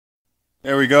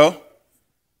There we go.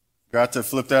 Got to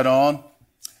flip that on.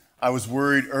 I was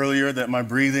worried earlier that my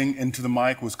breathing into the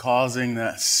mic was causing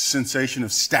that sensation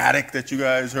of static that you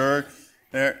guys heard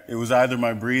there. It was either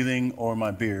my breathing or my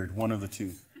beard, one of the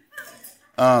two.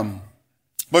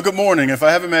 But good morning. If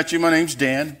I haven't met you, my name's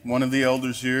Dan, one of the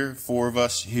elders here, four of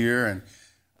us here,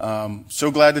 and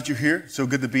so glad that you're here. So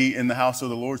good to be in the house of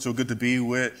the Lord. So good to be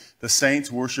with the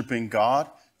saints worshiping God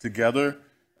together.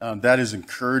 That is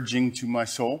encouraging to my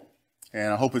soul.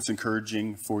 And I hope it's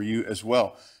encouraging for you as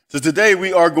well. So today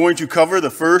we are going to cover the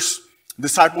first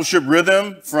discipleship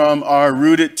rhythm from our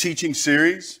Rooted teaching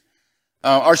series.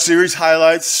 Our series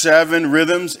highlights 7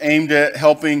 rhythms aimed at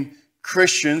helping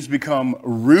Christians become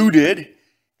rooted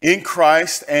in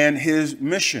Christ and his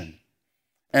mission.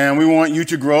 And we want you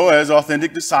to grow as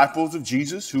authentic disciples of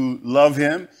Jesus who love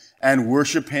him and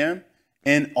worship him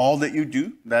in all that you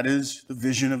do. That is the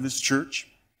vision of this church.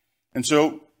 And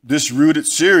so this Rooted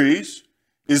series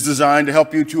is designed to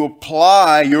help you to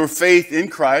apply your faith in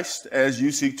Christ as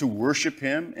you seek to worship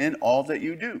him in all that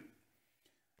you do.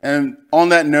 And on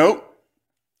that note,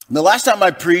 the last time I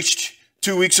preached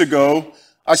 2 weeks ago,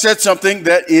 I said something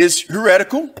that is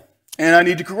heretical, and I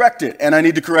need to correct it. And I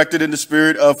need to correct it in the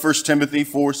spirit of 1 Timothy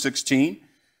 4:16.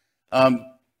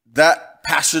 That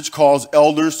passage calls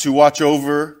elders to watch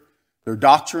over their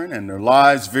doctrine and their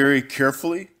lives very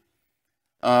carefully.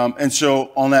 And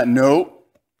so on that note,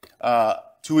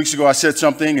 2 weeks ago I said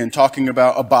something in talking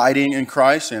about abiding in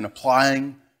Christ and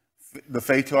applying the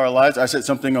faith to our lives. I said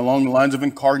something along the lines of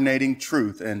incarnating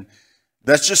truth. And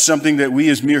that's just something that we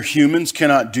as mere humans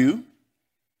cannot do.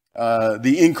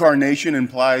 The incarnation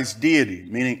implies deity,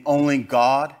 meaning only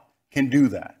God can do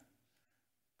that.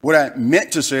 What I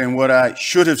meant to say and what I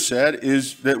should have said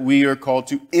is that we are called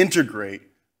to integrate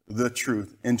the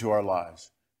truth into our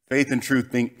lives. Faith and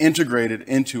truth being integrated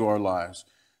into our lives.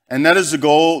 And that is the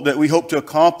goal that we hope to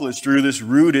accomplish through this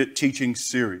Rooted teaching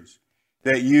series.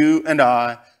 That you and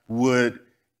I would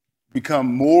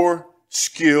become more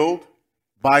skilled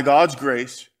by God's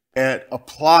grace at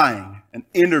applying and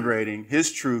integrating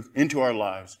his truth into our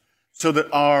lives so that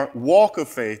our walk of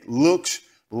faith looks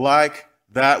like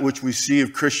that which we see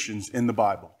of Christians in the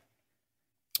Bible.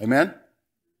 Amen?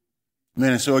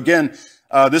 Amen. So again,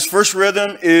 this first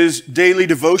rhythm is daily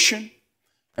devotion.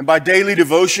 And by daily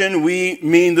devotion, we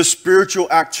mean the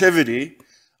spiritual activity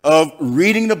of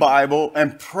reading the Bible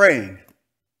and praying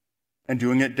and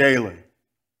doing it daily.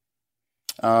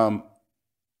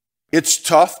 It's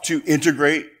tough to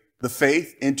integrate the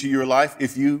faith into your life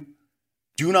if you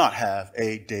do not have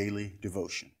a daily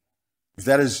devotion. If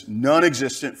that is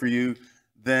non-existent for you,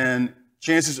 then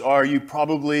chances are you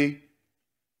probably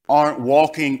aren't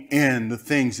walking in the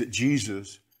things that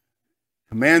Jesus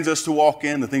commands us to walk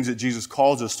in, the things that Jesus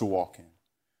calls us to walk in.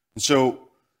 And so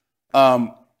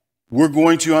we're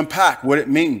going to unpack what it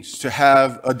means to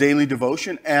have a daily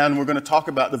devotion, and we're going to talk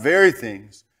about the very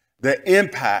things that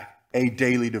impact a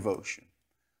daily devotion.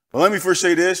 Well, let me first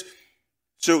say this.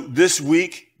 So this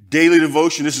week, daily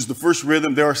devotion, this is the first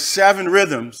rhythm. There are 7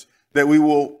 rhythms that we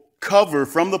will cover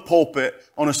from the pulpit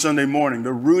on a Sunday morning.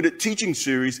 The Rooted teaching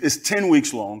series is 10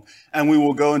 weeks long, and we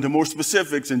will go into more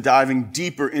specifics and diving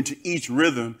deeper into each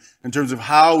rhythm in terms of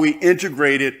how we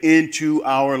integrate it into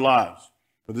our lives.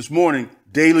 But this morning,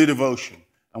 daily devotion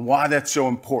and why that's so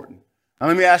important. Now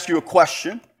let me ask you a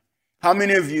question. How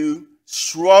many of you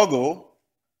struggle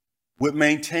with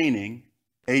maintaining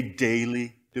a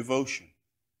daily devotion?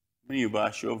 How many of you, by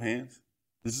a show of hands?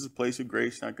 This is a place of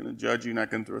grace, not going to judge you,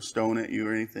 not going to throw a stone at you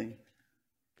or anything.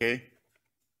 Okay?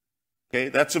 Okay,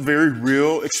 that's a very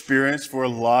real experience for a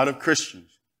lot of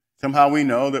Christians. Somehow we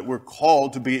know that we're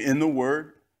called to be in the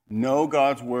Word, know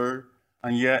God's Word,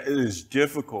 and yet it is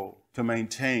difficult to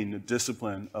maintain the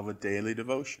discipline of a daily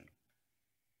devotion.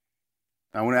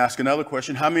 I want to ask another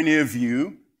question. How many of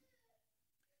you,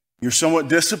 you're somewhat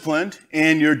disciplined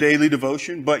in your daily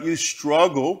devotion, but you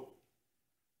struggle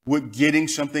with getting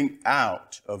something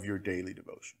out of your daily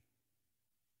devotion?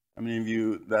 How many of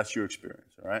you, that's your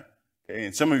experience, all right? Okay,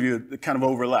 and some of you, it kind of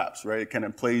overlaps, right? It kind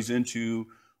of plays into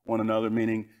one another,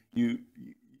 meaning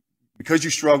because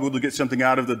you struggle to get something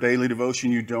out of the daily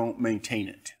devotion, you don't maintain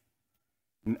it.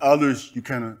 And others, you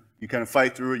kind of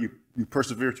fight through it, you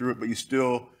persevere through it, but you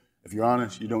still, if you're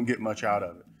honest, you don't get much out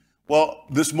of it. Well,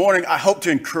 this morning, I hope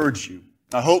to encourage you.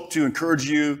 I hope to encourage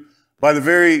you by the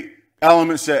very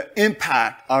elements that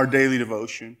impact our daily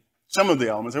devotion. Some of the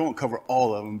elements, I won't cover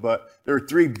all of them, but there are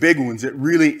 3 big ones that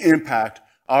really impact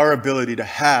our ability to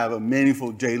have a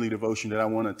meaningful daily devotion that I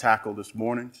want to tackle this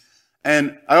morning.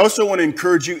 And I also want to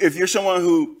encourage you, if you're someone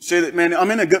who say that, man, I'm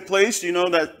in a good place,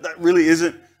 that really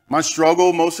isn't my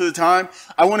struggle most of the time,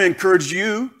 I want to encourage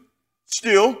you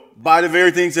still by the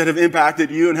very things that have impacted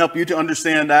you and help you to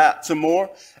understand that some more,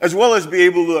 as well as be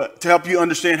able to help you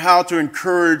understand how to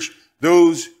encourage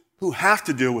those who have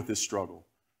to deal with this struggle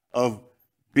of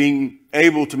being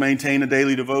able to maintain a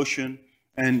daily devotion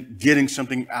and getting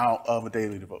something out of a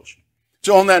daily devotion.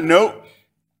 So on that note,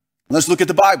 let's look at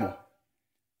the Bible.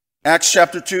 Acts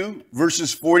chapter 2,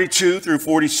 verses 42 through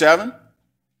 47.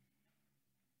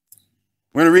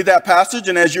 We're going to read that passage,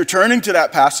 and as you're turning to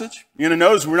that passage, you're going to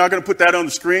notice we're not going to put that on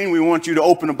the screen. We want you to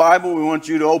open the Bible. We want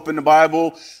you to open the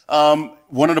Bible,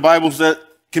 one of the Bibles that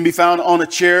can be found on a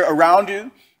chair around you,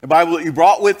 the Bible that you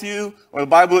brought with you, or the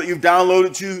Bible that you've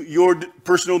downloaded to your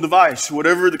personal device,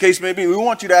 whatever the case may be. We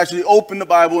want you to actually open the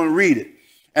Bible and read it.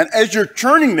 And as you're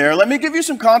turning there, let me give you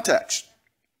some context.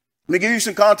 Let me give you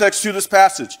some context to this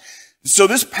passage. So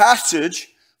this passage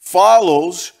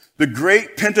follows the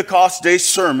great Pentecost Day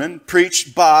sermon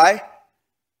preached by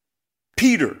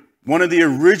Peter, one of the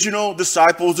original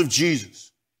disciples of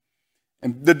Jesus.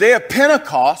 And the day of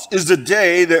Pentecost is the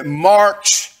day that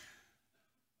marks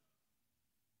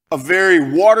a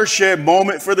very watershed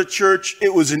moment for the church.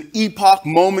 It was an epoch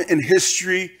moment in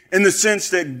history in the sense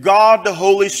that God, the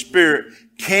Holy Spirit,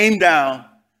 came down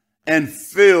and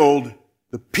filled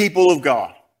the people of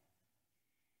God.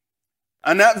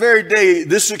 On that very day,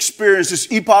 this experience,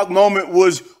 this epoch moment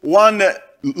was one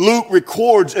that Luke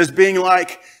records as being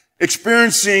like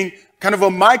experiencing kind of a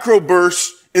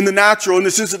microburst in the natural, in the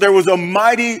sense that there was a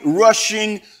mighty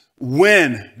rushing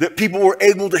wind that people were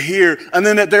able to hear. And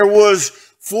then that there was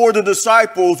for the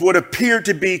disciples what appeared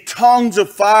to be tongues of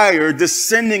fire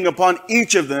descending upon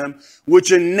each of them,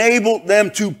 which enabled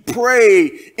them to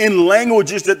pray in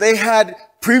languages that they had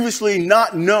previously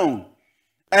not known.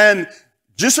 And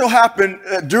just so happened,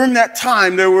 during that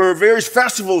time, there were various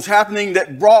festivals happening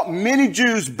that brought many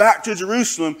Jews back to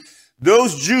Jerusalem.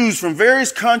 Those Jews from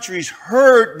various countries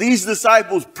heard these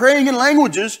disciples praying in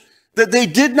languages that they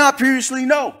did not previously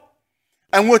know.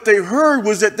 And what they heard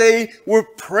was that they were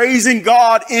praising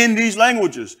God in these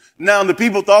languages. Now, the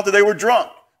people thought that they were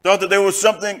drunk, thought that there was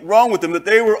something wrong with them, that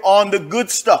they were on the good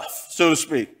stuff, so to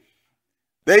speak.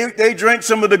 They drank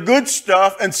some of the good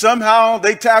stuff, and somehow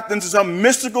they tapped into some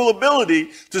mystical ability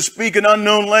to speak an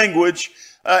unknown language,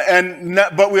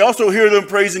 but we also hear them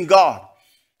praising God.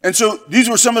 And so these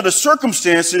were some of the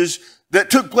circumstances that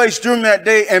took place during that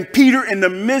day, and Peter, in the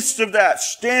midst of that,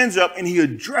 stands up and he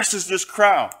addresses this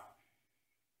crowd.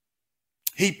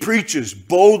 He preaches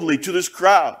boldly to this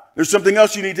crowd. There's something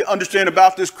else you need to understand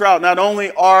about this crowd. Not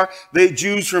only are they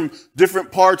Jews from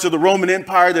different parts of the Roman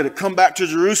Empire that had come back to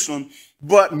Jerusalem,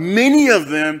 but many of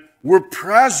them were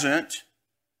present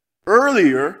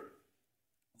earlier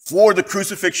for the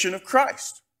crucifixion of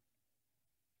Christ.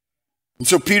 And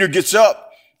so Peter gets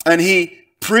up and he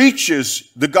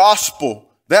preaches the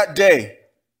gospel that day,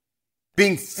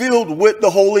 being filled with the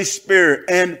Holy Spirit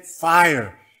and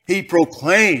fire. He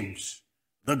proclaims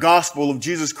the gospel of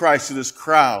Jesus Christ to this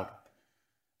crowd.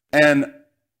 And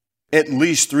at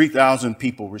least 3,000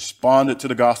 people responded to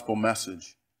the gospel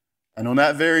message. And on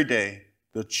that very day,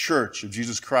 the Church of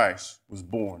Jesus Christ was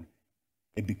born.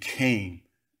 It became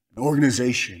an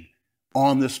organization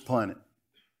on this planet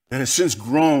that has since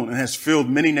grown and has filled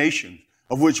many nations,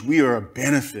 of which we are a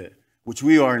benefit, which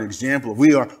we are an example of.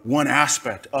 We are one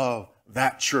aspect of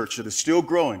that church that is still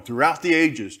growing throughout the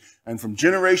ages and from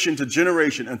generation to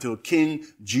generation until King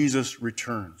Jesus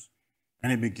returns.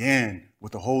 And it began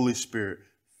with the Holy Spirit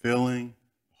filling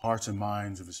the hearts and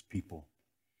minds of his people.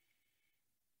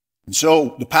 And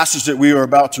so the passage that we are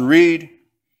about to read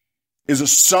is a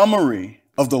summary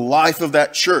of the life of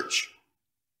that church.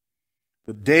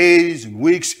 The days and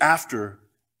weeks after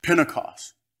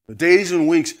Pentecost, the days and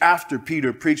weeks after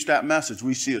Peter preached that message,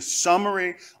 we see a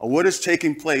summary of what is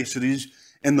taking place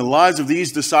in the lives of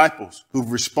these disciples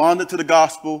who've responded to the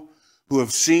gospel, who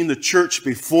have seen the church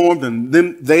be formed and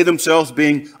they themselves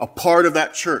being a part of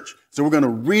that church. So we're going to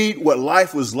read what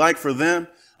life was like for them,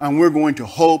 and we're going to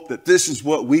hope that this is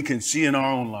what we can see in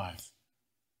our own lives.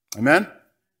 Amen?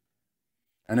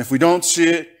 And if we don't see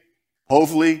it,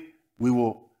 hopefully we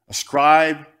will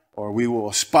ascribe or we will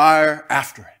aspire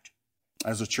after it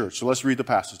as a church. So let's read the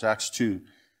passage, Acts 2,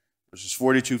 verses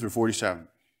 42 through 47.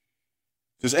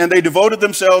 It says, "And they devoted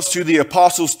themselves to the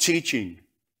apostles' teaching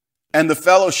and the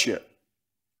fellowship,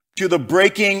 to the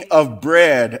breaking of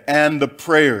bread and the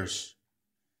prayers.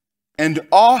 And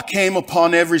awe came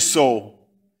upon every soul,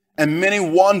 and many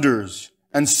wonders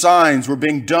and signs were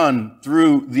being done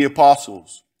through the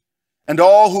apostles. And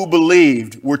all who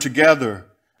believed were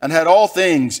together and had all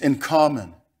things in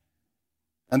common.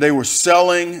 And they were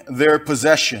selling their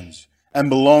possessions and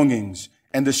belongings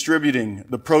and distributing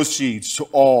the proceeds to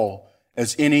all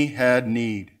as any had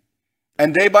need.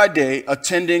 And day by day,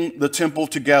 attending the temple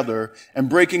together and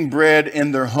breaking bread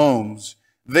in their homes,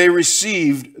 they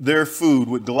received their food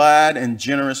with glad and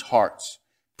generous hearts,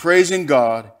 praising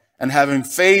God and having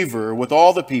favor with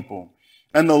all the people.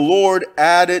 And the Lord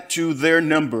added to their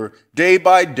number day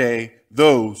by day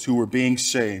those who were being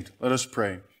saved. Let us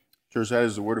pray. Church, that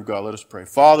is the word of God. Let us pray.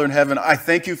 Father in heaven, I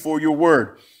thank you for your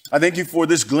word. I thank you for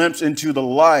this glimpse into the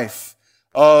life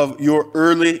of your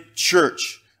early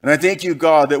church. And I thank you,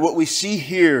 God, that what we see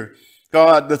here,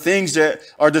 God, the things that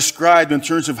are described in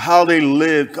terms of how they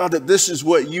live, God, that this is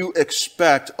what you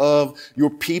expect of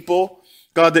your people.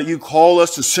 God, that you call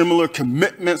us to similar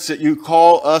commitments, that you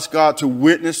call us, God, to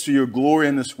witness to your glory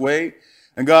in this way.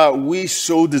 And God, we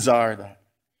so desire that.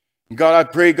 And God, I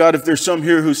pray, God, if there's some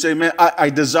here who say, man, I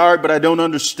desire it, but I don't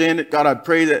understand it. God, I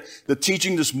pray that the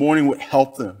teaching this morning would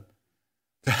help them.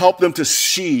 To help them to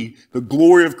see the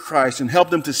glory of Christ and help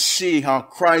them to see how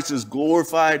Christ is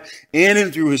glorified in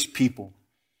and through his people.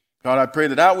 God, I pray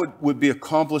that that would be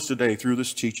accomplished today through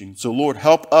this teaching. So Lord,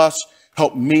 help us,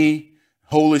 help me.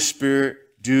 Holy Spirit,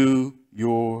 do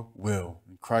your will.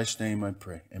 In Christ's name I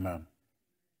pray. Amen.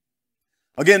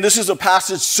 Again, this is a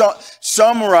passage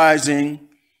summarizing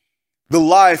the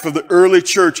life of the early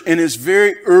church in its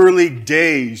very early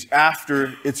days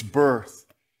after its birth,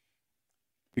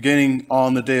 beginning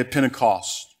on the day of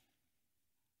Pentecost.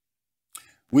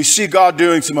 We see God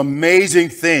doing some amazing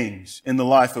things in the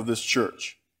life of this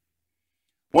church.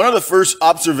 One of the first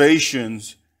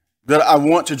observations that I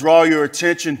want to draw your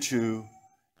attention to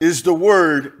is the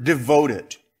word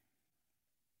devoted.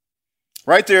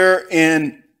 Right there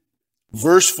in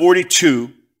verse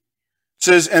 42, it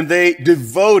says, and they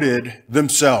devoted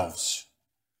themselves.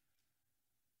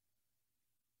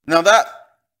 Now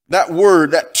that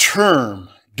word, that term,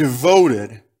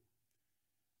 devoted,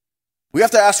 we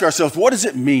have to ask ourselves, what does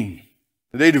it mean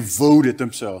that they devoted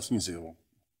themselves? You say, well,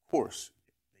 of course,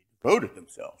 they devoted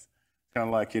themselves. Kind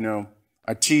of like,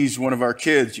 I tease one of our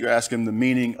kids, you ask him the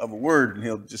meaning of a word, and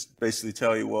he'll just basically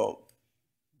tell you, well,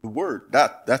 the word,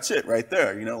 that's it right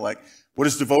there. Like, what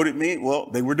does devoted mean? Well,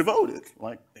 they were devoted.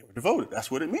 Like, they were devoted.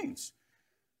 That's what it means.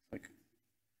 Like,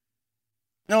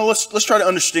 let's try to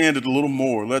understand it a little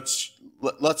more. Let's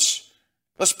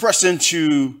press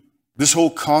into this whole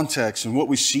context and what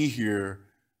we see here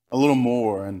a little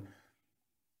more. And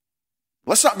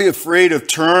let's not be afraid of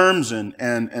terms and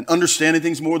understanding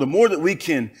things more. The more that we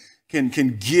can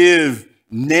give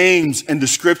names and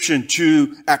description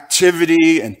to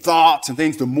activity and thoughts and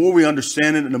things, the more we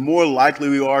understand it and the more likely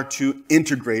we are to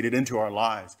integrate it into our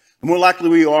lives. The more likely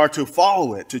we are to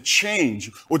follow it, to change,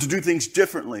 or to do things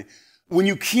differently. When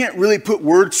you can't really put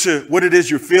words to what it is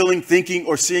you're feeling, thinking,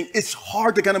 or seeing, it's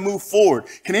hard to kind of move forward.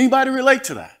 Can anybody relate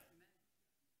to that?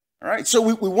 All right. So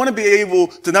we want to be able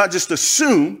to not just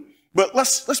assume, but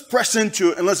let's press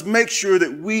into it and let's make sure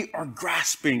that we are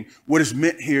grasping what is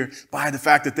meant here by the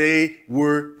fact that they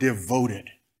were devoted.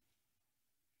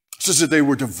 It says that they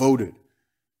were devoted.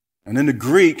 And in the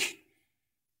Greek,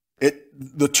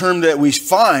 the term that we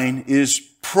find is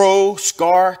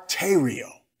proskarterio.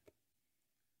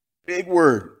 Big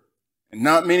word. And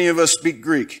not many of us speak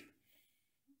Greek.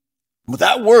 But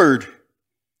that word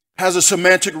has a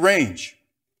semantic range.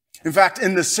 In fact,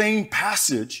 in the same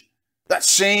passage, that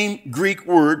same Greek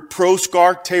word,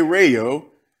 proskartereo,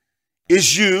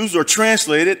 is used or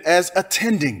translated as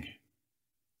attending.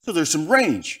 So there's some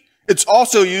range. It's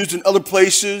also used in other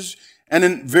places and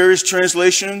in various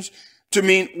translations to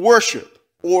mean worship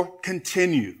or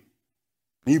continue.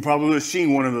 And you probably have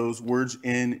seen one of those words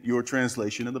in your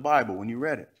translation of the Bible when you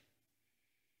read it.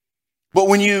 But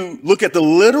when you look at the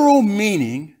literal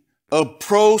meaning of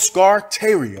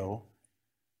proskarterio,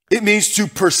 it means to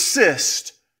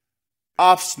persist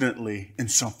obstinately in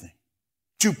something.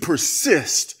 To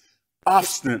persist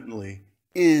obstinately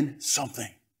in something.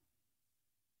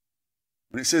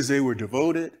 When it says they were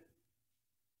devoted,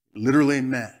 it literally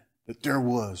meant that there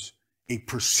was a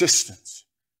persistence,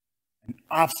 an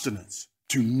obstinance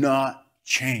to not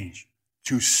change,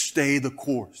 to stay the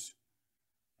course.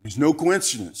 There's no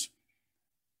coincidence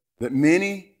that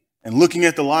many, and looking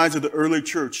at the lives of the early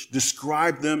church,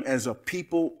 describe them as a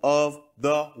people of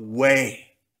the way.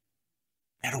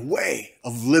 They had a way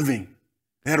of living.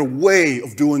 They had a way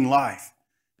of doing life.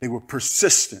 They were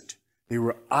persistent. They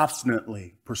were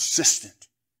obstinately persistent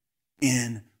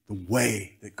in the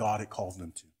way that God had called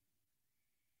them to.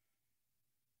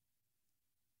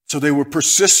 So they were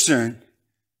persistent,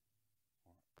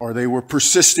 or they were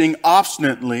persisting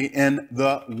obstinately in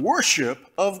the worship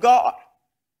of God.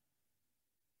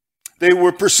 They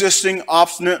were persisting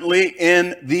obstinately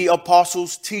in the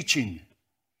apostles' teaching.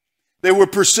 They were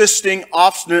persisting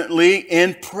obstinately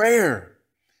in prayer.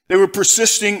 They were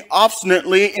persisting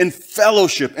obstinately in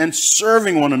fellowship and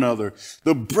serving one another,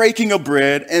 the breaking of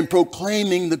bread and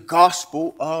proclaiming the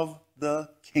gospel of the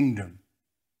kingdom.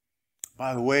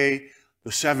 By the way,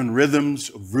 the 7 rhythms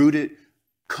of rooted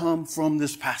come from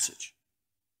this passage.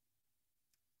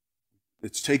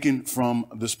 It's taken from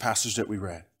this passage that we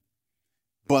read.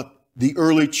 But the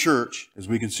early church, as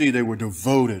we can see, they were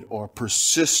devoted or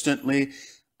persistently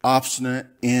obstinate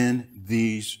in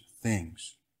these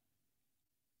things.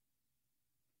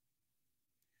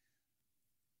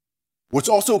 What's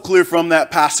also clear from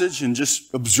that passage and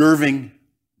just observing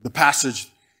the passage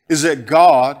is that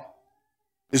God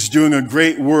is doing a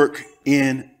great work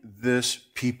in this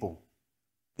people.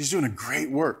 He's doing a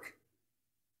great work.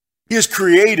 He has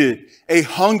created a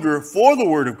hunger for the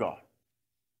Word of God.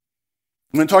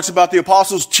 And it talks about the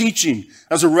apostles' teaching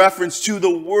as a reference to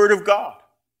the Word of God.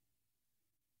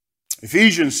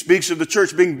 Ephesians speaks of the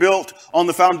church being built on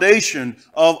the foundation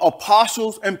of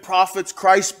apostles and prophets,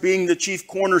 Christ being the chief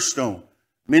cornerstone,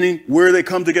 meaning where they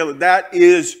come together. That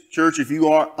is, church, if you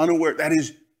are unaware, that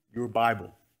is your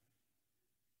Bible.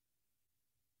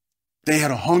 They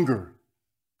had a hunger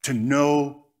to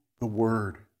know the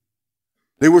Word.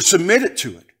 They were submitted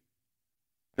to it.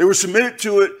 They were submitted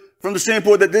to it from the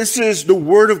standpoint that this is the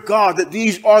Word of God, that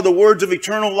these are the words of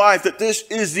eternal life, that this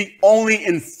is the only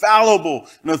infallible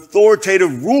and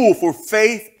authoritative rule for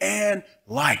faith and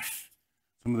life.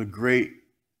 Some of the great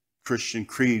Christian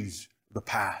creeds of the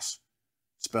past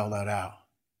spell that out.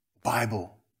 The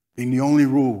Bible being the only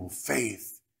rule,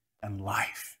 faith and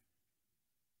life.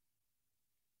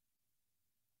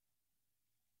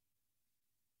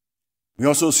 We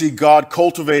also see God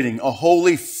cultivating a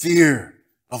holy fear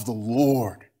of the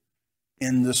Lord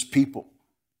in this people.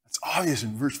 It's obvious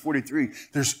in verse 43.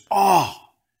 There's awe,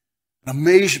 an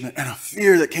amazement, and a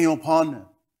fear that came upon them.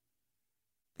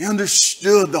 They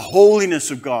understood the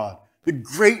holiness of God, the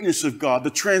greatness of God,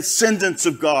 the transcendence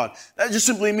of God. That just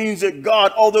simply means that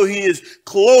God, although He is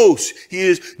close, He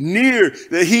is near,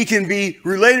 that He can be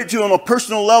related to on a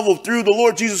personal level through the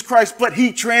Lord Jesus Christ, but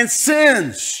He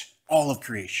transcends all of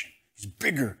creation. He's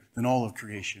bigger than all of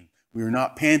creation. We are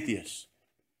not pantheists.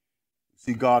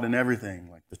 We see God in everything,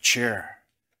 like the chair.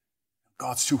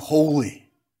 God's too holy.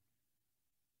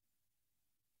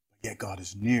 Yet God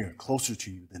is near, closer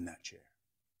to you than that chair.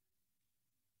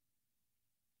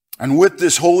 And with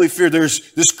this holy fear,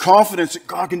 there's this confidence that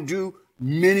God can do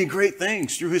many great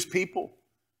things through His people.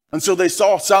 And so they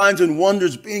saw signs and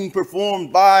wonders being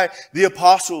performed by the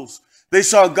apostles. They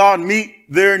saw God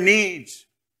meet their needs.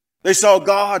 They saw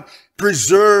God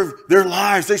preserve their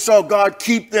lives. They saw God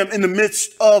keep them in the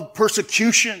midst of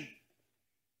persecution.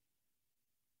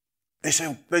 They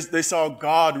saw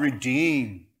God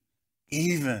redeem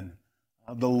even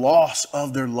the loss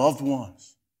of their loved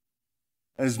ones.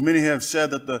 As many have said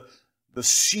that the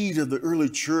seed of the early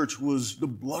church was the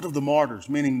blood of the martyrs,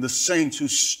 meaning the saints who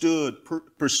stood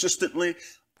persistently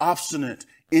obstinate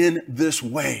in this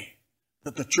way,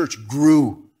 that the church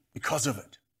grew because of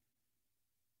it.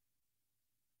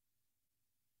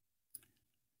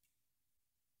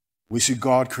 We see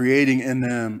God creating in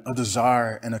them a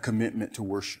desire and a commitment to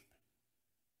worship.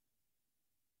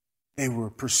 They were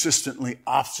persistently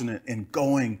obstinate in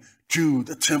going to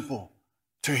the temple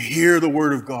to hear the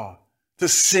Word of God, to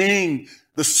sing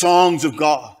the songs of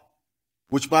God,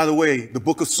 which, by the way, the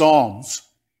book of Psalms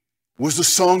was the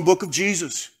song book of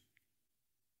Jesus.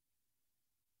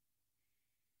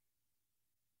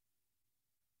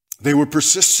 They were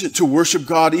persistent to worship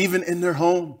God even in their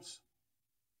homes,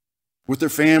 with their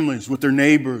families, with their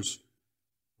neighbors,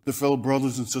 with their fellow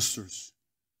brothers and sisters.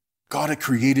 God had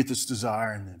created this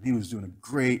desire in them. He was doing a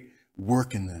great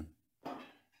work in them.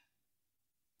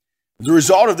 As a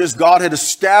result of this, God had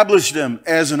established them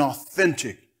as an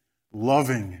authentic,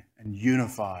 loving, and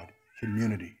unified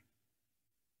community.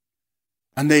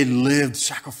 And they lived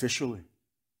sacrificially.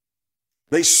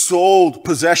 They sold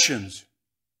possessions,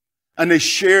 and they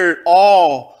shared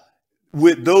all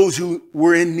with those who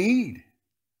were in need.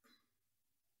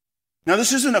 Now,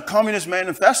 this isn't a communist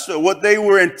manifesto. What they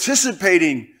were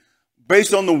anticipating,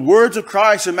 based on the words of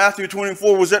Christ in Matthew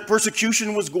 24, was that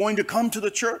persecution was going to come to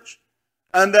the church.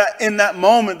 And that in that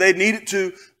moment, they needed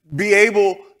to be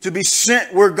able to be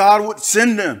sent where God would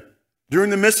send them during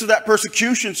the midst of that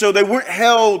persecution. So they weren't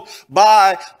held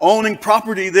by owning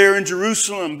property there in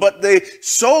Jerusalem, but they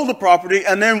sold the property,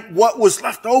 and then what was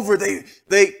left over,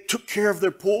 they took care of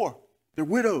their poor, their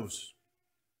widows.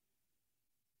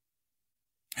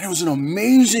 And it was an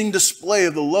amazing display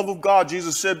of the love of God.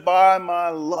 Jesus said, by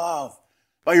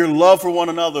your love for one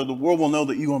another, the world will know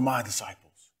that you are my disciples.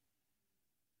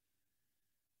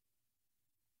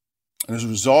 And as a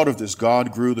result of this,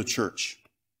 God grew the church.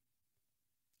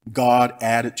 God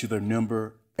added to their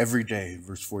number every day,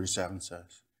 verse 47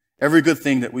 says. Every good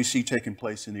thing that we see taking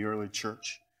place in the early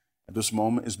church at this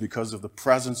moment is because of the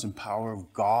presence and power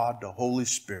of God, the Holy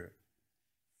Spirit,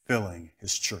 filling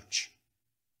His church.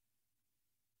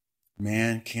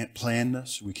 Man can't plan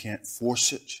this. We can't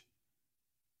force it.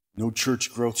 No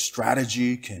church growth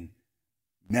strategy can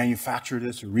manufacture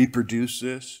this or reproduce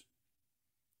this.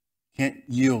 Can't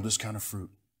yield this kind of fruit.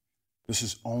 This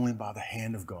is only by the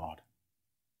hand of God.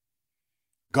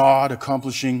 God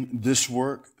accomplishing this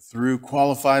work through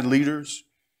qualified leaders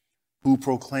who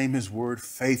proclaim His word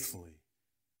faithfully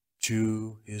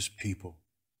to His people.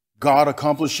 God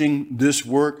accomplishing this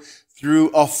work through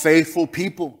a faithful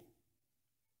people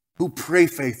who pray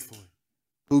faithfully,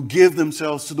 who give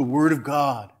themselves to the word of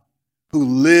God, who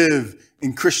live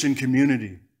in Christian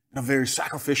community in a very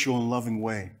sacrificial and loving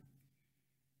way,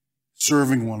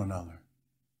 serving one another.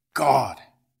 God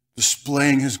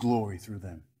displaying His glory through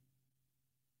them.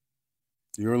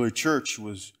 The early church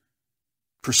was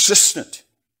persistent.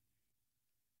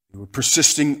 They were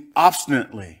persisting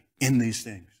obstinately in these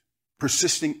things.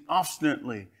 Persisting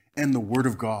obstinately in the Word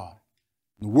of God,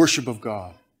 the worship of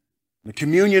God, the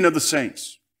communion of the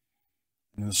saints,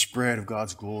 and the spread of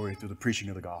God's glory through the preaching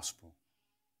of the gospel.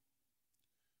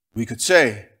 We could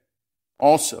say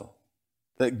also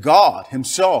that God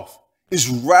Himself is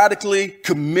radically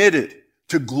committed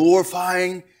to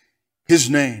glorifying His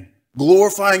name,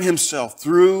 glorifying Himself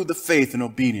through the faith and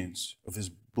obedience of His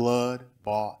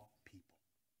blood-bought people.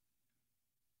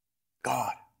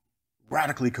 God,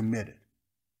 radically committed,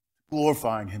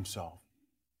 glorifying Himself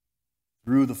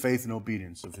through the faith and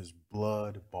obedience of His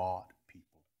blood-bought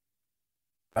people.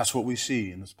 That's what we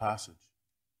see in this passage.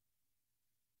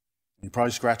 You're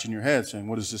probably scratching your head saying,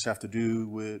 what does this have to do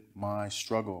with my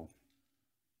struggle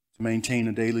to maintain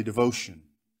a daily devotion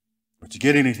or to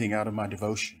get anything out of my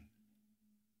devotion?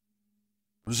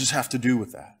 What does this have to do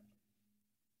with that?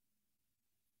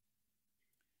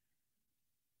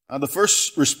 The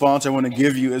first response I want to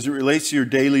give you as it relates to your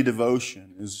daily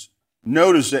devotion is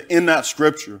notice that in that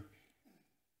scripture,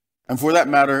 and for that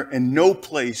matter, in no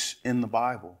place in the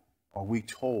Bible are we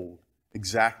told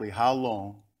exactly how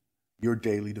long your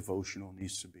daily devotional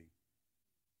needs to be.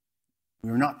 We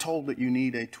are not told that you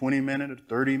need a 20-minute, a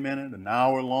 30-minute, an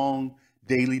hour-long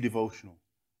daily devotional.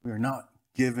 We are not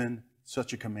given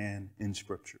such a command in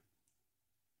Scripture.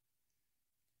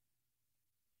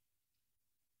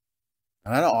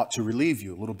 And that ought to relieve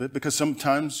you a little bit because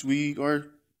sometimes we are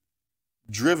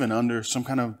driven under some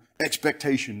kind of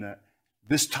expectation that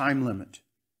this time limit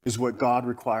is what God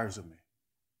requires of me.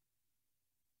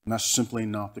 And that's simply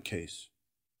not the case.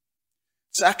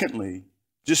 Secondly,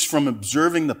 just from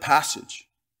observing the passage,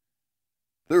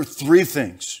 there are three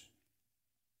things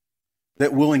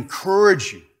that will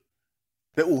encourage you,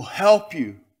 that will help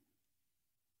you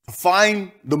to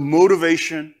find the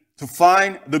motivation, to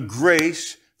find the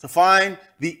grace, to find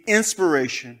the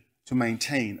inspiration to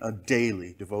maintain a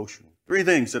daily devotional. Three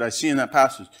things that I see in that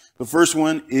passage. The first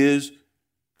one is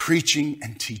preaching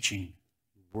and teaching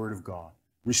the Word of God,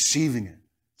 receiving it,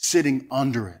 sitting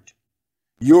under it.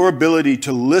 Your ability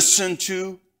to listen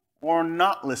to or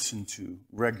not listen to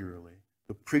regularly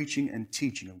the preaching and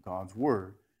teaching of God's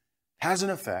Word has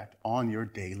an effect on your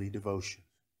daily devotion.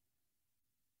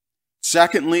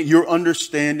 Secondly, your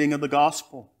understanding of the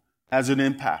gospel has an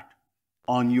impact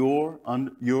on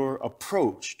your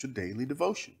approach to daily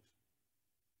devotion.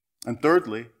 And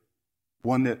thirdly,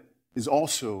 one that is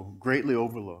also greatly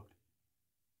overlooked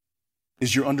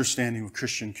is your understanding of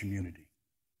Christian community.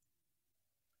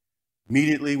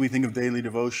 Immediately we think of daily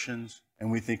devotions and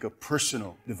we think of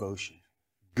personal devotion.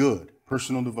 Good.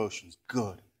 Personal devotions.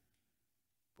 Good.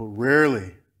 But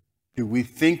rarely do we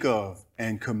think of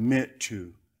and commit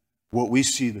to what we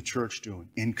see the church doing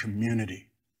in community.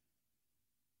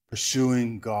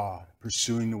 Pursuing God,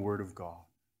 pursuing the Word of God,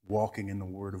 walking in the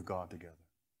Word of God together.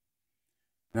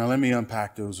 Now let me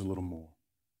unpack those a little more.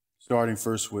 Starting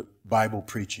first with Bible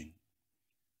preaching.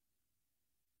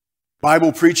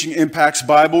 Bible preaching impacts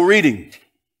Bible reading.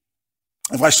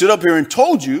 If I stood up here and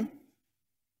told you,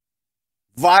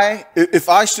 if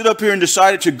I stood up here and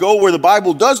decided to go where the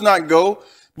Bible does not go,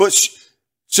 but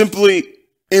simply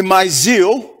in my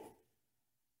zeal,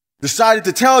 decided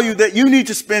to tell you that you need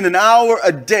to spend an hour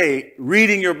a day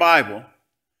reading your Bible,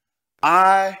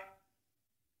 I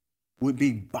would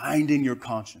be binding your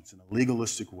conscience in a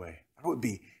legalistic way. I would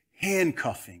be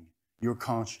handcuffing your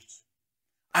conscience.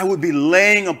 I would be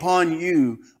laying upon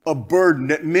you a burden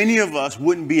that many of us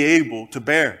wouldn't be able to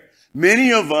bear.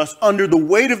 Many of us, under the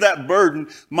weight of that burden,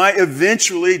 might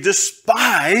eventually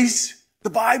despise the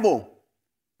Bible.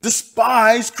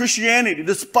 despise Christianity,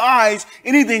 despise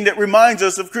anything that reminds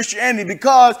us of Christianity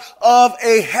because of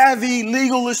a heavy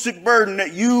legalistic burden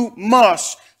that you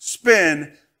must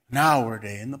spend an hour a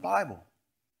day in the Bible.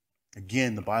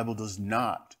 Again, the Bible does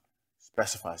not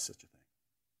specify such a thing.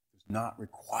 It does not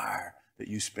require that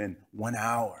you spend 1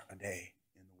 hour a day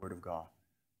in the Word of God.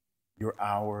 Your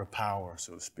hour of power,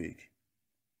 so to speak.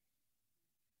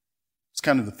 It's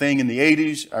kind of the thing in the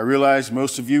 80s. I realize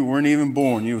most of you weren't even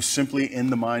born. You were simply in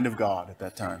the mind of God at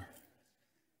that time.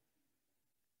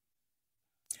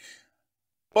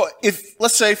 Well,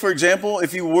 let's say, for example,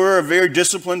 if you were a very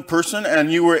disciplined person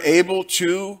and you were able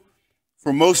to,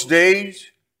 for most days,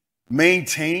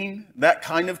 maintain that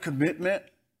kind of commitment,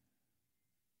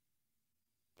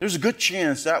 there's a good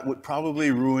chance that would probably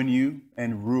ruin you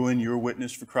and ruin your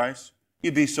witness for Christ.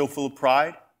 You'd be so full of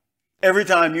pride. Every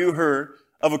time you heard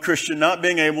of a Christian not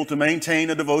being able to maintain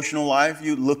a devotional life,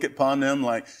 you'd look upon them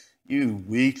like, you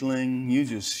weakling, you're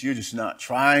just not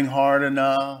trying hard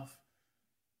enough.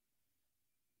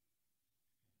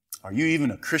 Are you even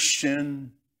a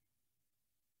Christian?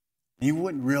 You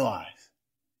wouldn't realize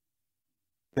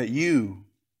that you,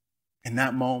 in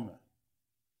that moment,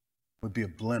 would be a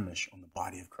blemish on the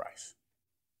body of Christ.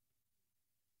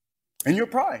 And your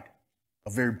pride, a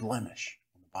very blemish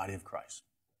on the body of Christ.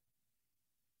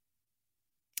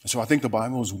 And so I think the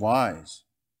Bible is wise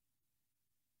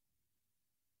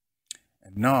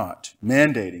and not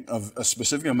mandating of a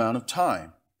specific amount of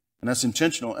time. And that's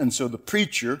intentional. And so the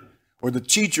preacher or the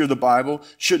teacher of the Bible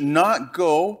should not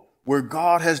go where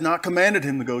God has not commanded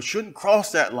him to go, shouldn't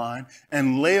cross that line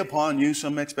and lay upon you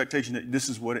some expectation that this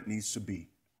is what it needs to be.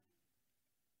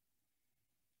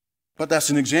 But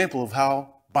that's an example of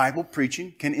how Bible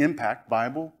preaching can impact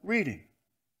Bible reading.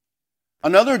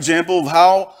 Another example of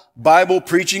how Bible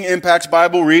preaching impacts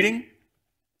Bible reading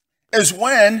is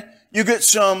when you get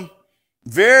some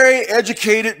very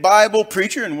educated Bible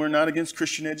preacher, and we're not against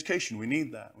Christian education. We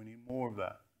need that. We need more of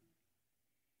that.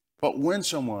 But when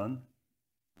someone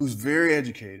who's very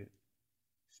educated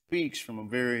speaks from a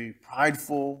very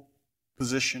prideful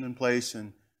position and place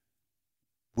and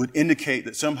would indicate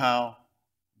that somehow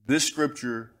this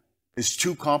scripture is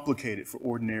too complicated for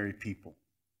ordinary people,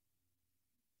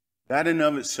 that in and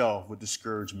of itself would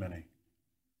discourage many.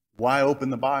 Why open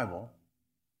the Bible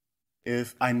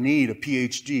if I need a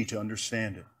PhD to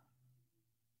understand it?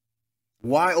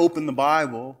 Why open the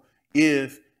Bible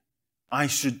if I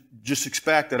should just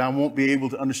expect that I won't be able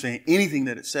to understand anything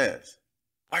that it says?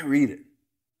 I read it.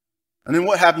 And then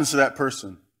what happens to that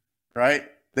person, right?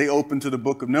 They open to the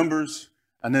book of Numbers,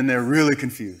 and then they're really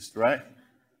confused, right?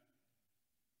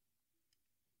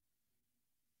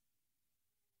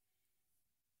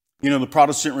 You know, the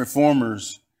Protestant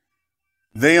reformers,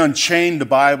 they unchained the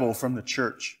Bible from the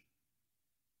church.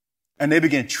 And they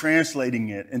began translating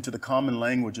it into the common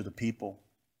language of the people.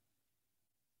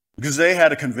 Because they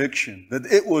had a conviction that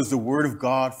it was the Word of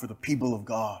God for the people of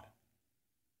God.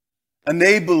 And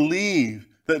they believed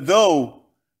that though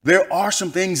there are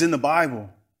some things in the Bible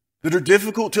that are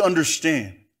difficult to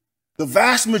understand, the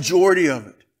vast majority of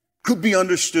it could be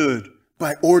understood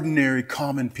by ordinary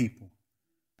common people.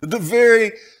 The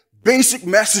very basic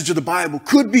message of the Bible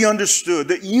could be understood,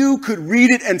 that you could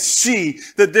read it and see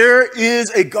that there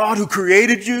is a God who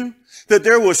created you, that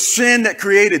there was sin that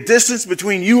created distance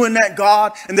between you and that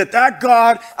God, and that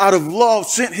God, out of love,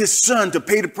 sent His Son to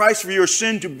pay the price for your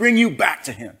sin to bring you back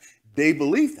to Him. They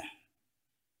believed that.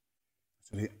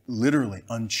 So they literally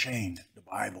unchained the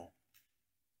Bible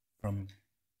from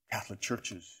Catholic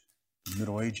churches in the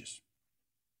Middle Ages.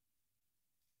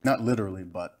 Not literally,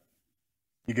 but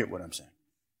you get what I'm saying.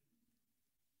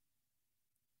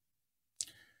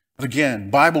 But again,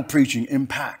 Bible preaching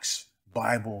impacts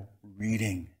Bible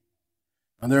reading.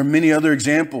 And there are many other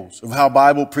examples of how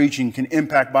Bible preaching can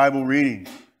impact Bible reading,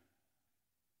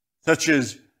 such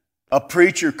as a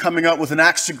preacher coming up with an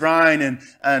axe to grind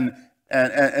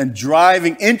and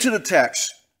driving into the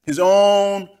text his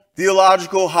own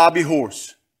theological hobby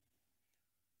horse,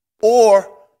 or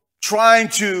trying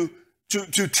to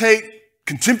take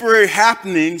contemporary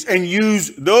happenings and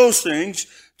use those things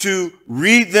to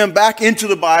read them back into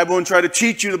the Bible and try to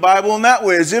teach you the Bible in that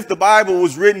way, as if the Bible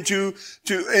was written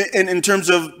in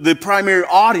terms of the primary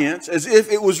audience, as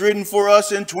if it was written for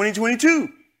us in 2022.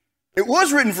 It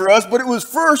was written for us, but it was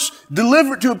first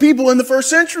delivered to people in the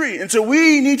first century. And so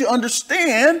we need to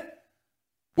understand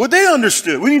what they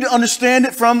understood. We need to understand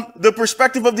it from the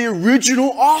perspective of the original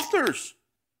authors.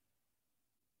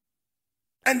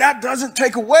 And that doesn't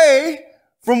take away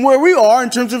from where we are in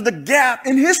terms of the gap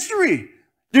in history.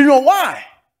 Do you know why?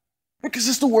 Because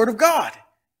it's the Word of God.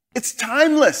 It's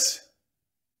timeless.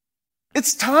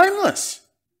 It's timeless.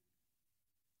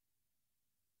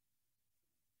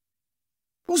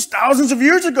 It was thousands of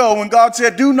years ago when God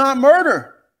said, do not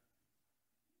murder.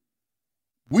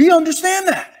 We understand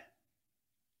that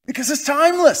because it's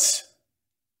timeless.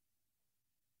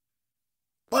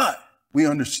 But we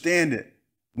understand it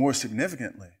more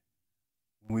significantly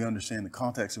when we understand the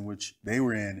context in which they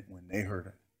were in when they heard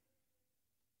it.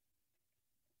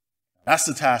 That's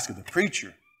the task of the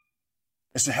preacher,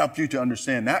 is to help you to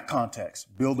understand that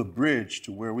context, build a bridge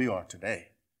to where we are today.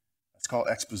 That's called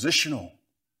expositional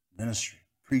ministry,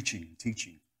 preaching and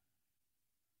teaching.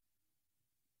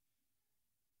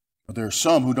 But there are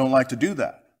some who don't like to do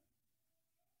that.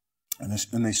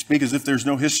 And they speak as if there's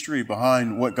no history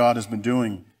behind what God has been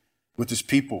doing with his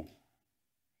people.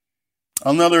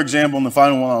 Another example, and the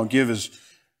final one I'll give, is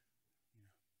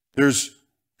there's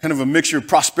kind of a mixture of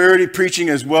prosperity preaching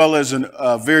as well as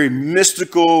a very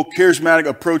mystical, charismatic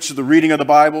approach to the reading of the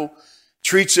Bible.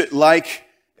 Treats it like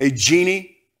a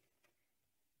genie.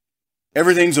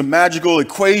 Everything's a magical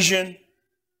equation,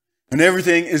 and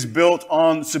everything is built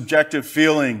on subjective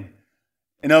feeling.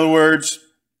 In other words,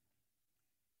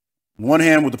 on one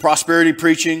hand, with the prosperity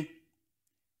preaching,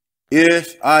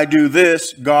 if I do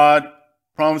this, God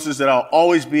promises that I'll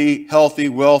always be healthy,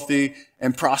 wealthy,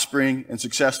 and prospering and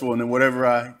successful in whatever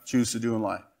I choose to do in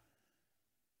life.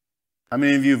 How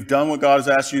many of you have done what God has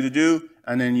asked you to do,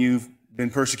 and then you've been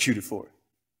persecuted for it?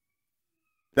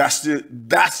 That's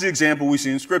the example we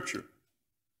see in Scripture.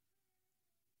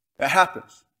 That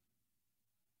happens.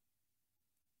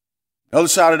 The other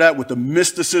side of that, with the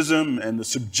mysticism and the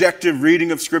subjective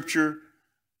reading of Scripture,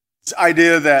 this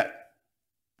idea that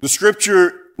the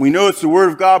Scripture, we know it's the Word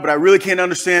of God, but I really can't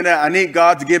understand that. I need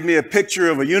God to give me a picture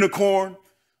of a unicorn,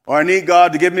 or I need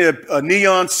God to give me a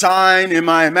neon sign in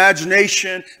my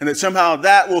imagination, and that somehow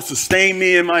that will sustain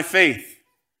me in my faith.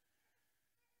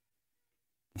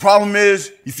 The problem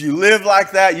is, if you live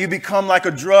like that, you become like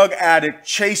a drug addict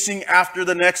chasing after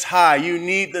the next high. You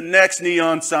need the next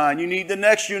neon sign. You need the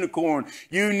next unicorn.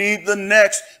 You need the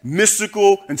next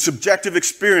mystical and subjective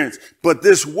experience. But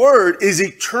this word is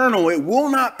eternal. It will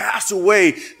not pass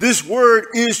away. This word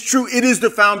is true. It is the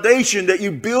foundation that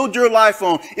you build your life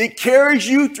on. It carries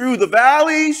you through the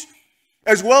valleys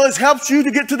as well as helps you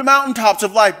to get to the mountaintops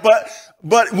of life.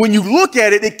 But when you look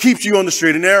at it, it keeps you on the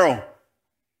straight and narrow.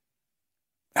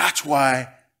 That's why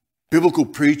biblical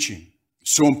preaching is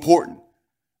so important.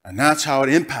 And that's how it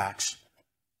impacts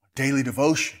daily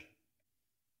devotion.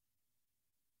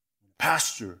 The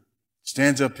pastor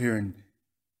stands up here and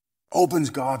opens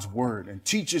God's word and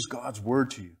teaches God's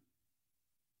word to you.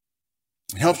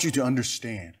 It helps you to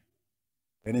understand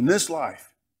that in this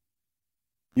life,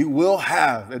 you will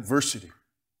have adversity.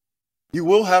 You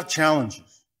will have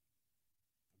challenges.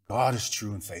 God is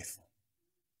true and faithful.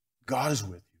 God is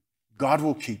with you. God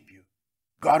will keep you.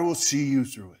 God will see you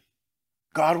through it.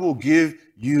 God will give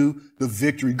you the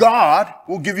victory. God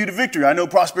will give you the victory. I know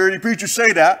prosperity preachers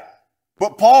say that,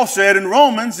 but Paul said in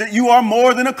Romans that you are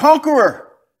more than a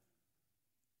conqueror.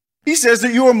 He says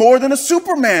that you are more than a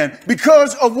Superman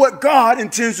because of what God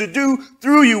intends to do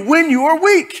through you when you are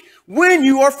weak, when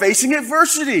you are facing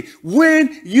adversity,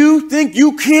 when you think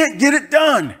you can't get it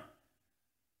done.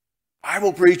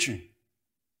 Bible preaching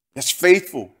that's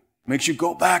faithful makes you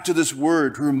go back to this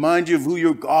word to remind you of who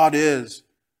your God is,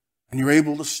 and you're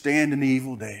able to stand in the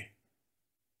evil day.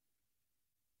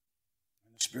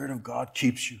 And the Spirit of God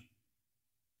keeps you.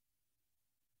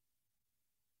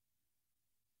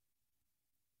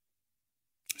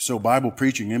 So Bible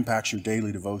preaching impacts your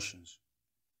daily devotions.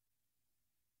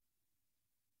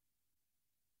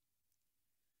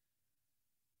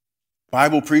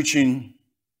 Bible preaching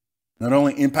not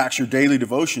only impacts your daily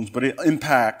devotions, but it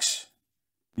impacts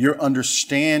your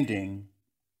understanding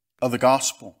of the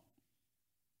gospel.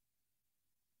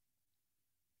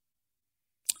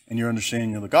 And your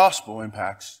understanding of the gospel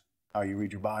impacts how you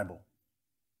read your Bible.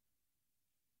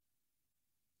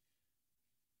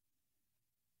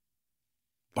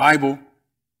 Bible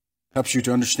helps you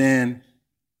to understand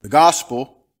the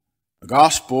gospel. The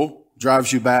gospel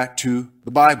drives you back to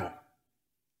the Bible.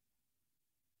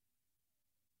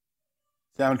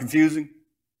 Sound confusing?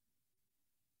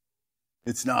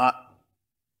 It's not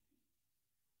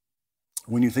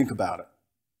when you think about it.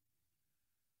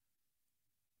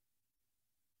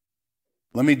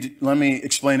 Let me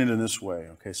explain it in this way.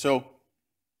 Okay, so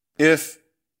if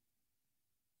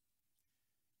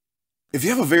you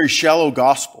have a very shallow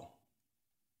gospel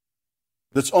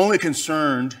that's only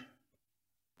concerned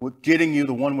with getting you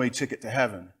the one-way ticket to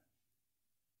heaven,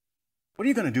 what are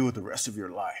you going to do with the rest of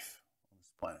your life on this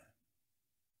planet?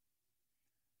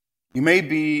 You may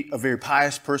be a very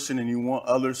pious person and you want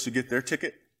others to get their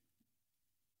ticket.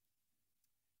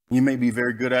 You may be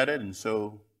very good at it, and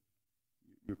so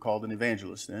You're called an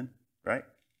evangelist then, right?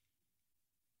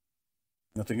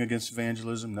 Nothing against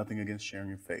evangelism, nothing against sharing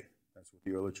your faith. That's what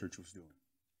the early church was doing.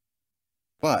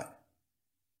 But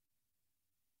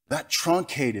that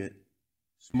truncated,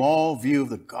 small view of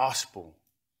the gospel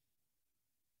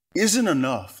isn't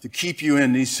enough to keep you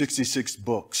in these 66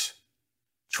 books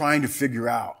trying to figure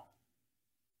out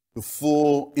the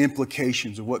full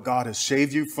implications of what God has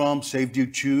saved you from, saved you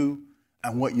to,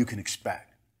 and what you can expect,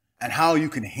 and how you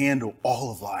can handle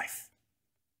all of life.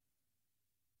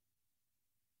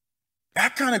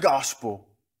 That kind of gospel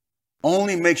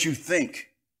only makes you think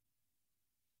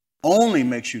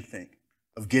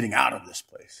of getting out of this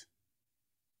place.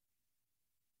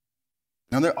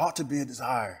 Now, there ought to be a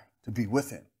desire to be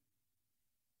with him.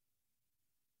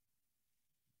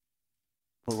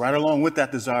 But right along with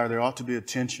that desire, there ought to be a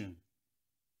tension,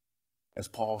 as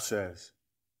Paul says,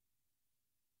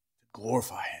 to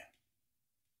glorify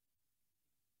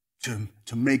him,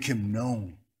 to make him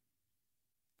known.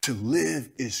 To live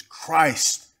is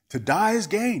Christ. To die is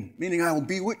gain, meaning I will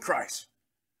be with Christ.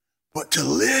 But to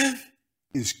live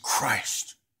is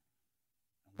Christ.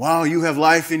 While you have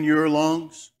life in your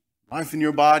lungs, life in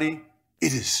your body,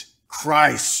 it is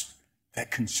Christ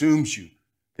that consumes you,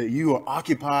 that you are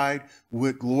occupied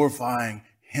with glorifying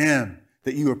him,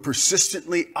 that you are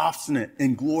persistently obstinate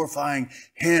in glorifying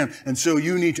him. And so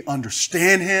you need to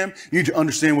understand him. You need to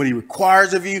understand what he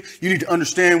requires of you. You need to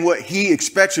understand what he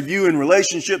expects of you in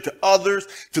relationship to others,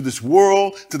 to this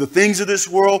world, to the things of this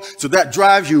world. So that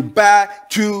drives you back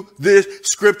to this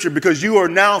scripture, because you are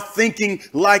now thinking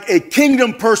like a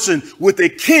kingdom person with a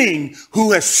king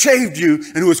who has saved you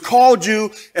and who has called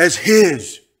you as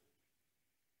his.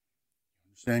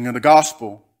 Understanding of the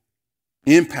gospel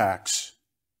impacts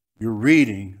your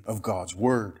reading of God's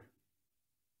word.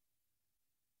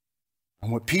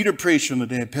 And what Peter preached on the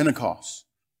day of Pentecost,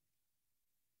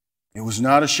 it was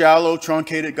not a shallow,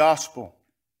 truncated gospel.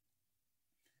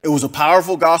 It was a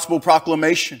powerful gospel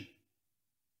proclamation.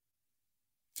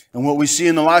 And what we see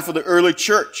in the life of the early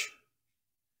church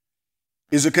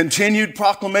is a continued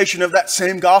proclamation of that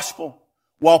same gospel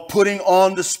while putting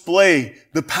on display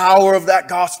the power of that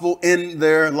gospel in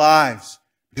their lives.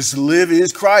 Because to live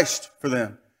is Christ for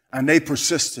them. And they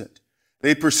persisted.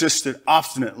 They persisted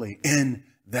obstinately in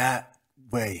that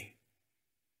way.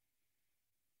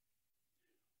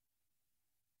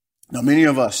 Now, many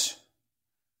of us,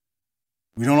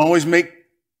 we don't always make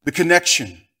the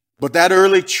connection. But that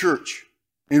early church,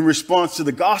 in response to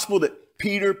the gospel that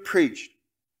Peter preached,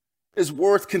 is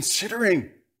worth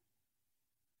considering.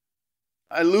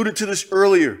 I alluded to this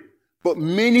earlier, but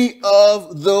many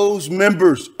of those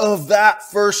members of that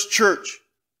first church,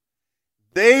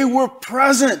 they were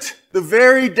present the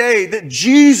very day that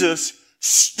Jesus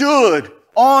stood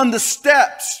on the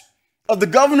steps of the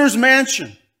governor's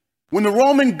mansion when the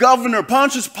Roman governor,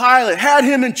 Pontius Pilate, had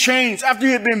him in chains after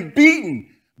he had been beaten,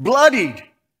 bloodied.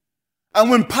 And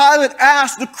when Pilate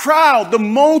asked the crowd, the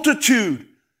multitude,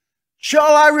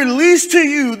 "Shall I release to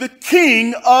you the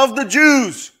King of the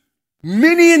Jews?"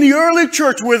 Many in the early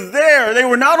church were there. They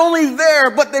were not only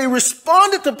there, but they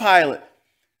responded to Pilate,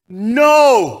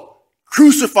 "No.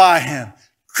 Crucify him,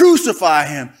 crucify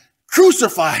him,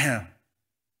 crucify him."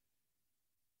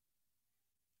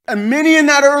 And many in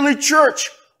that early church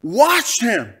watched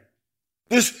him,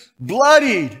 this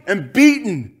bloodied and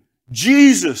beaten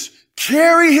Jesus,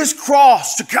 carry his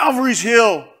cross to Calvary's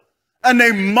Hill. And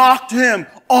they mocked him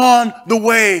on the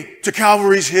way to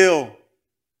Calvary's Hill.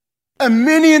 And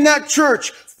many in that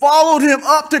church followed him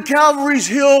up to Calvary's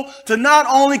Hill to not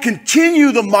only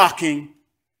continue the mocking,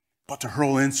 but to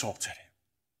hurl insults at him.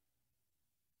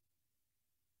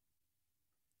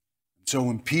 So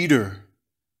when Peter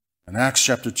in Acts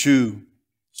chapter 2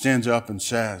 stands up and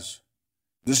says,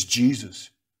 "This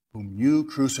Jesus whom you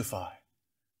crucified,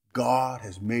 God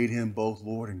has made him both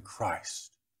Lord and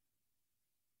Christ.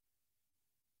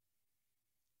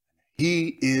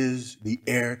 He is the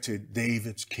heir to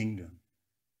David's kingdom."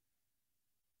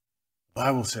 The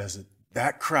Bible says that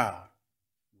that crowd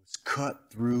was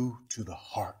cut through to the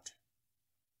heart.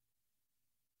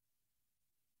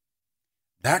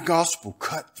 That gospel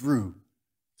cut through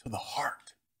to the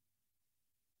heart.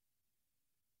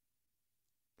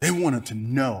 They wanted to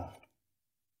know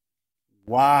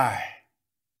why.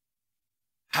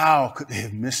 How could they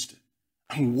have missed it?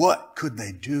 And what could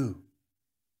they do?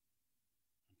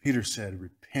 Peter said,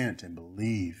 "Repent and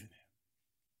believe in him."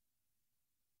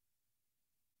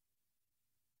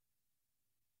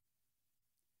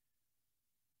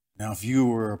 Now, if you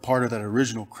were a part of that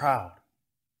original crowd,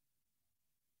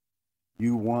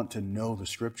 you want to know the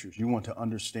scriptures. You want to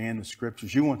understand the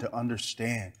scriptures. You want to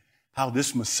understand how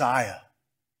this Messiah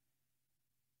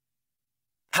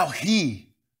how he,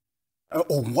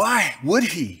 or why would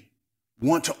he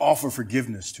want to offer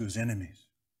forgiveness to his enemies?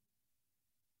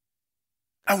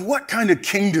 And what kind of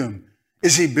kingdom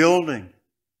is he building?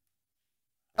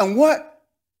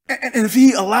 And if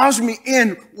he allows me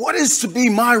in, what is to be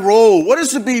my role? What is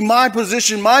to be my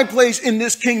position, my place in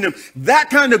this kingdom? That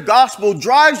kind of gospel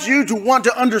drives you to want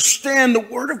to understand the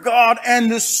Word of God and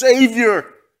the Savior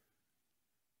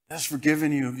that's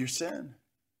forgiven you of your sin.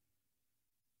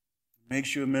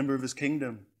 Makes you a member of his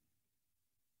kingdom.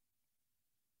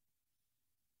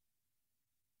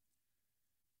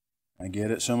 I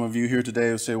get it. Some of you here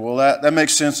today will say, well, that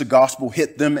makes sense. The gospel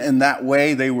hit them in that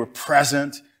way. They were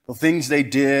present. The things they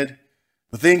did,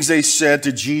 the things they said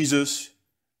to Jesus.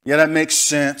 Yeah, that makes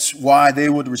sense. Why they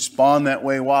would respond that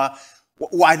way.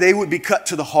 Why they would be cut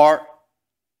to the heart.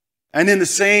 And in the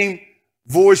same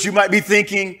voice, you might be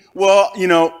thinking, well,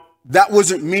 that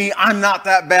wasn't me. I'm not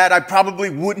that bad. I probably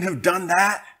wouldn't have done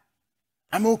that.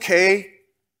 I'm okay.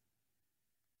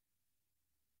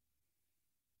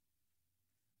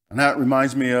 And that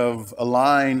reminds me of a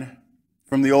line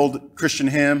from the old Christian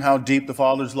hymn, How Deep the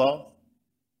Father's Love.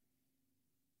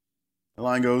 The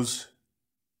line goes,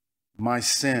 my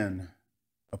sin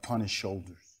upon his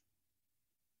shoulders.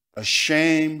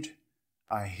 Ashamed,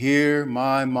 I hear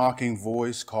my mocking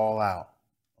voice call out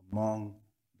among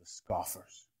the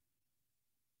scoffers.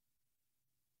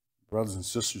 Brothers and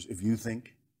sisters, if you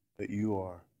think that you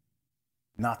are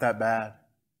not that bad,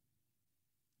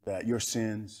 that your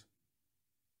sins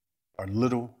are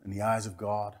little in the eyes of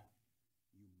God,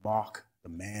 you mock the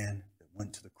man that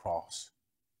went to the cross.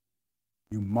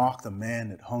 You mock the man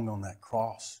that hung on that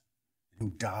cross,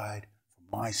 who died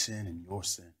for my sin and your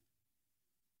sin.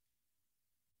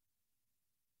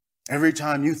 Every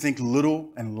time you think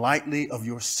little and lightly of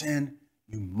your sin,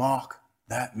 you mock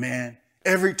that man.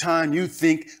 Every time you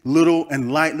think little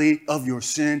and lightly of your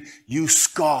sin, you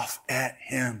scoff at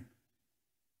him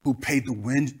who paid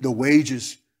the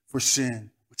wages for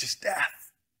sin, which is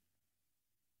death.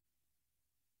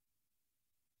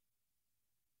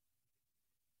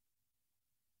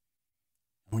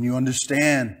 When you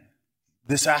understand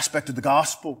this aspect of the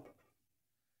gospel,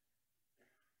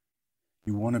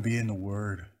 you want to be in the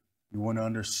Word. You want to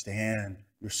understand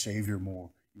your Savior more.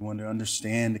 You want to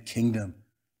understand the kingdom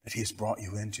that He has brought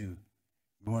you into.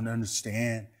 You want to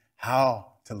understand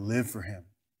how to live for Him.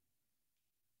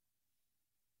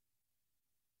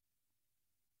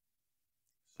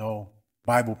 So,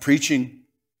 Bible preaching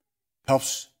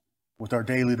helps with our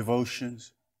daily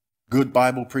devotions. Good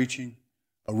Bible preaching.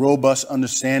 A robust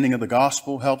understanding of the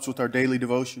gospel helps with our daily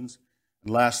devotions.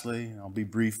 And lastly, I'll be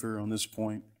briefer on this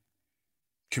point,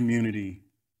 community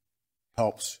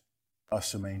helps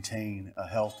us to maintain a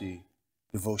healthy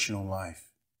devotional life.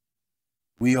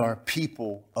 We are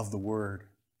people of the Word.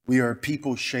 We are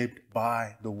people shaped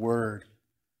by the Word.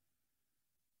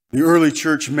 The early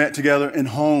church met together in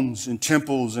homes, in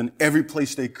temples, and every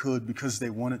place they could because they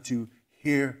wanted to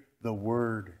hear the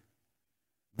Word.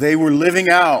 They were living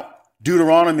out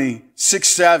Deuteronomy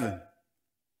 6:7,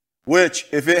 which,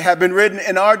 if it had been written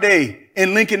in our day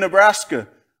in Lincoln, Nebraska,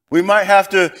 we might have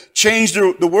to change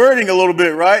the wording a little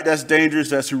bit, right? That's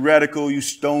dangerous. That's heretical. You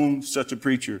stone such a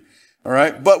preacher. All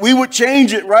right. But we would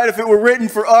change it, right? If it were written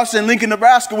for us in Lincoln,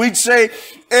 Nebraska, we'd say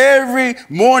every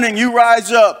morning you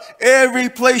rise up, every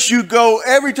place you go,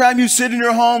 every time you sit in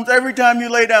your homes, every time you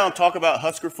lay down, talk about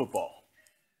Husker football.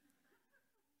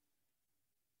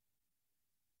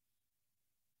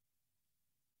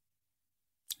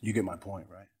 You get my point,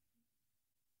 right?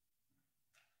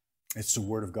 It's the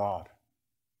Word of God.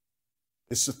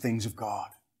 It's the things of God.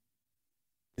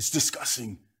 It's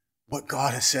discussing what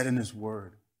God has said in His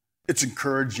Word. It's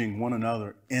encouraging one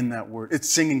another in that Word. It's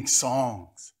singing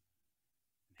songs,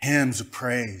 hymns of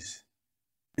praise.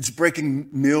 It's breaking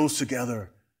meals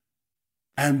together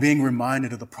and being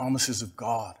reminded of the promises of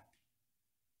God.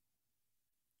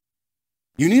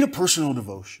 You need a personal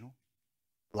devotional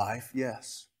life,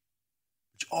 yes.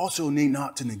 But you also need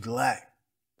not to neglect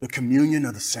the communion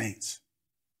of the saints.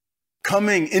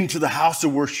 Coming into the house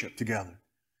of worship together.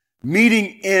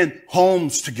 Meeting in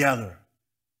homes together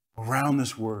around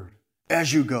this Word.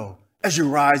 As you go, as you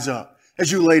rise up,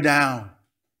 as you lay down.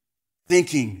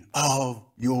 Thinking of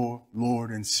your Lord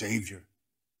and Savior.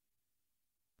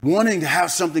 Wanting to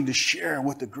have something to share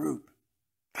with the group.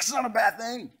 That's not a bad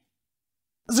thing.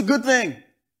 That's a good thing.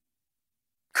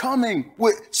 Coming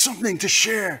with something to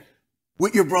share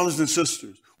with your brothers and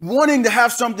sisters. Wanting to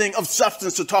have something of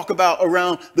substance to talk about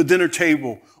around the dinner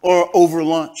table or over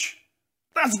lunch.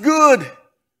 That's good.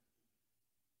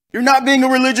 You're not being a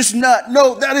religious nut.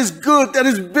 No, that is good. That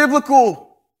is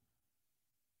biblical.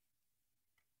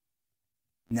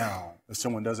 Now, if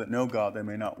someone doesn't know God, they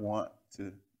may not want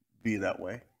to be that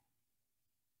way.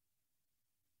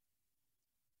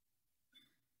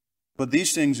 But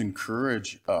these things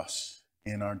encourage us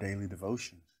in our daily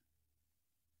devotions.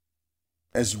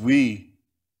 As we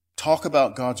talk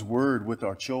about God's Word with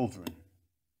our children,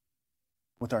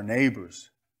 with our neighbors,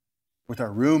 with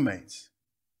our roommates,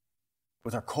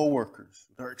 with our coworkers,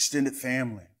 with our extended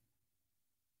family.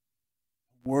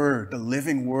 Word, the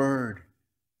living Word,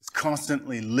 is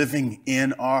constantly living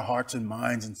in our hearts and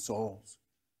minds and souls.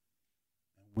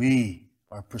 We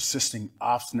are persisting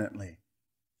obstinately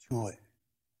to it.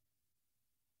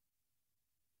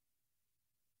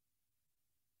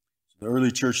 The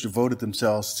early church devoted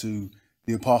themselves to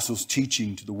the apostles'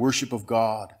 teaching, to the worship of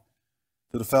God,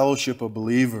 to the fellowship of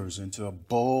believers, and to a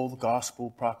bold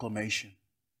gospel proclamation.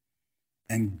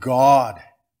 And God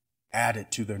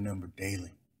added to their number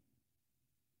daily.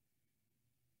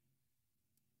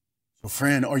 So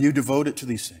friend, are you devoted to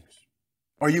these things?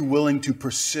 Are you willing to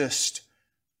persist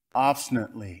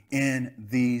obstinately in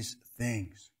these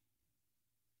things?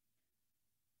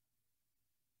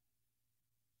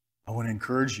 I want to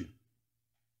encourage you.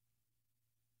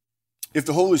 If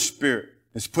the Holy Spirit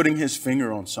is putting His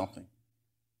finger on something,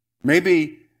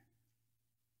 maybe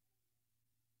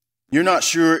you're not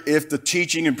sure if the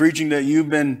teaching and preaching that you've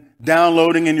been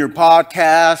downloading in your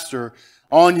podcast or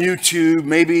on YouTube,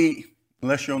 maybe,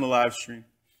 unless you're on the live stream,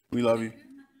 we love you.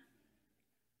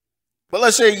 But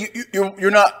let's say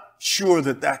you're not sure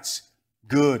that that's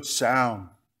good, sound,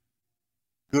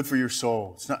 good for your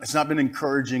soul. It's not been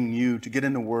encouraging you to get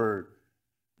in the Word.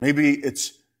 Maybe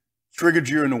it's triggered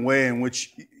you in a way in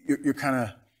which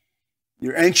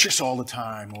you're anxious all the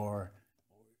time, or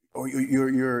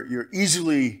you're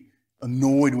easily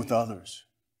annoyed with others.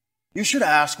 You should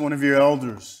ask one of your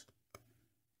elders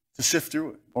to sift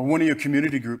through it, or one of your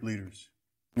community group leaders.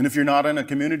 And if you're not in a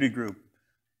community group,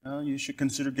 well, you should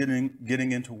consider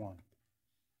getting into one.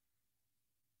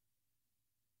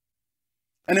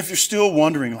 And if you're still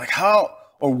wondering, like, how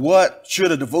or what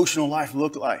should a devotional life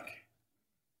look like?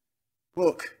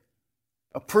 Look,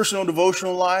 a personal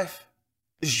devotional life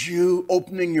is you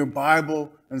opening your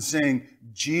Bible and saying,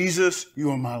 Jesus,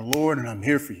 you are my Lord, and I'm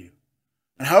here for you.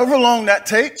 And however long that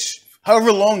takes,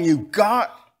 however long you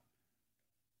got,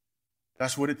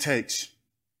 that's what it takes.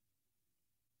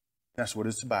 That's what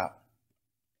it's about.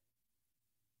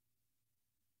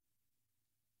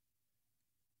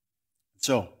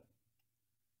 So,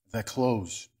 as I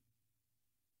close,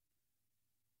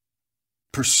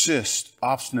 persist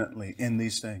obstinately in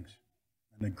these things.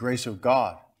 And the grace of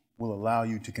God will allow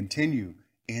you to continue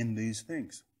in these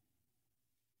things.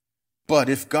 But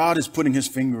if God is putting His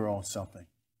finger on something,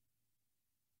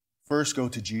 first go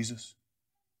to Jesus,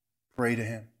 pray to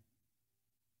Him.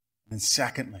 And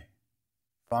secondly,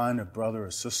 find a brother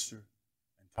or sister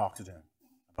and talk to them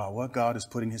about what God is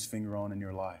putting His finger on in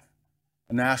your life.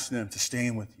 And ask them to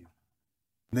stand with you,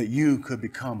 that you could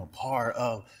become a part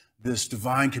of this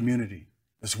divine community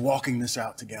that's walking this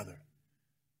out together.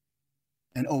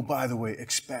 And oh, by the way,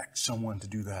 expect someone to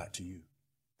do that to you,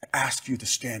 to ask you to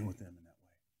stand with them in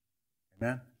that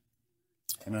way. Amen?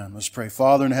 Amen. Let's pray.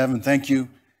 Father in heaven, thank you.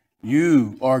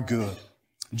 You are good.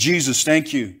 Jesus,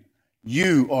 thank you.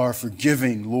 You are a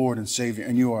forgiving Lord and Savior,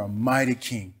 and you are a mighty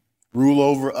King. Rule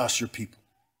over us, your people.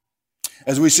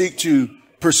 As we seek to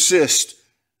persist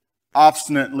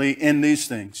obstinately in these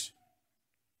things,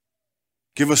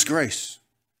 give us grace.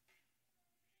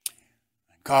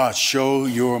 God, show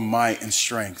your might and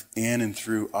strength in and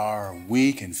through our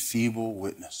weak and feeble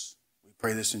witness. We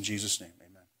pray this in Jesus' name.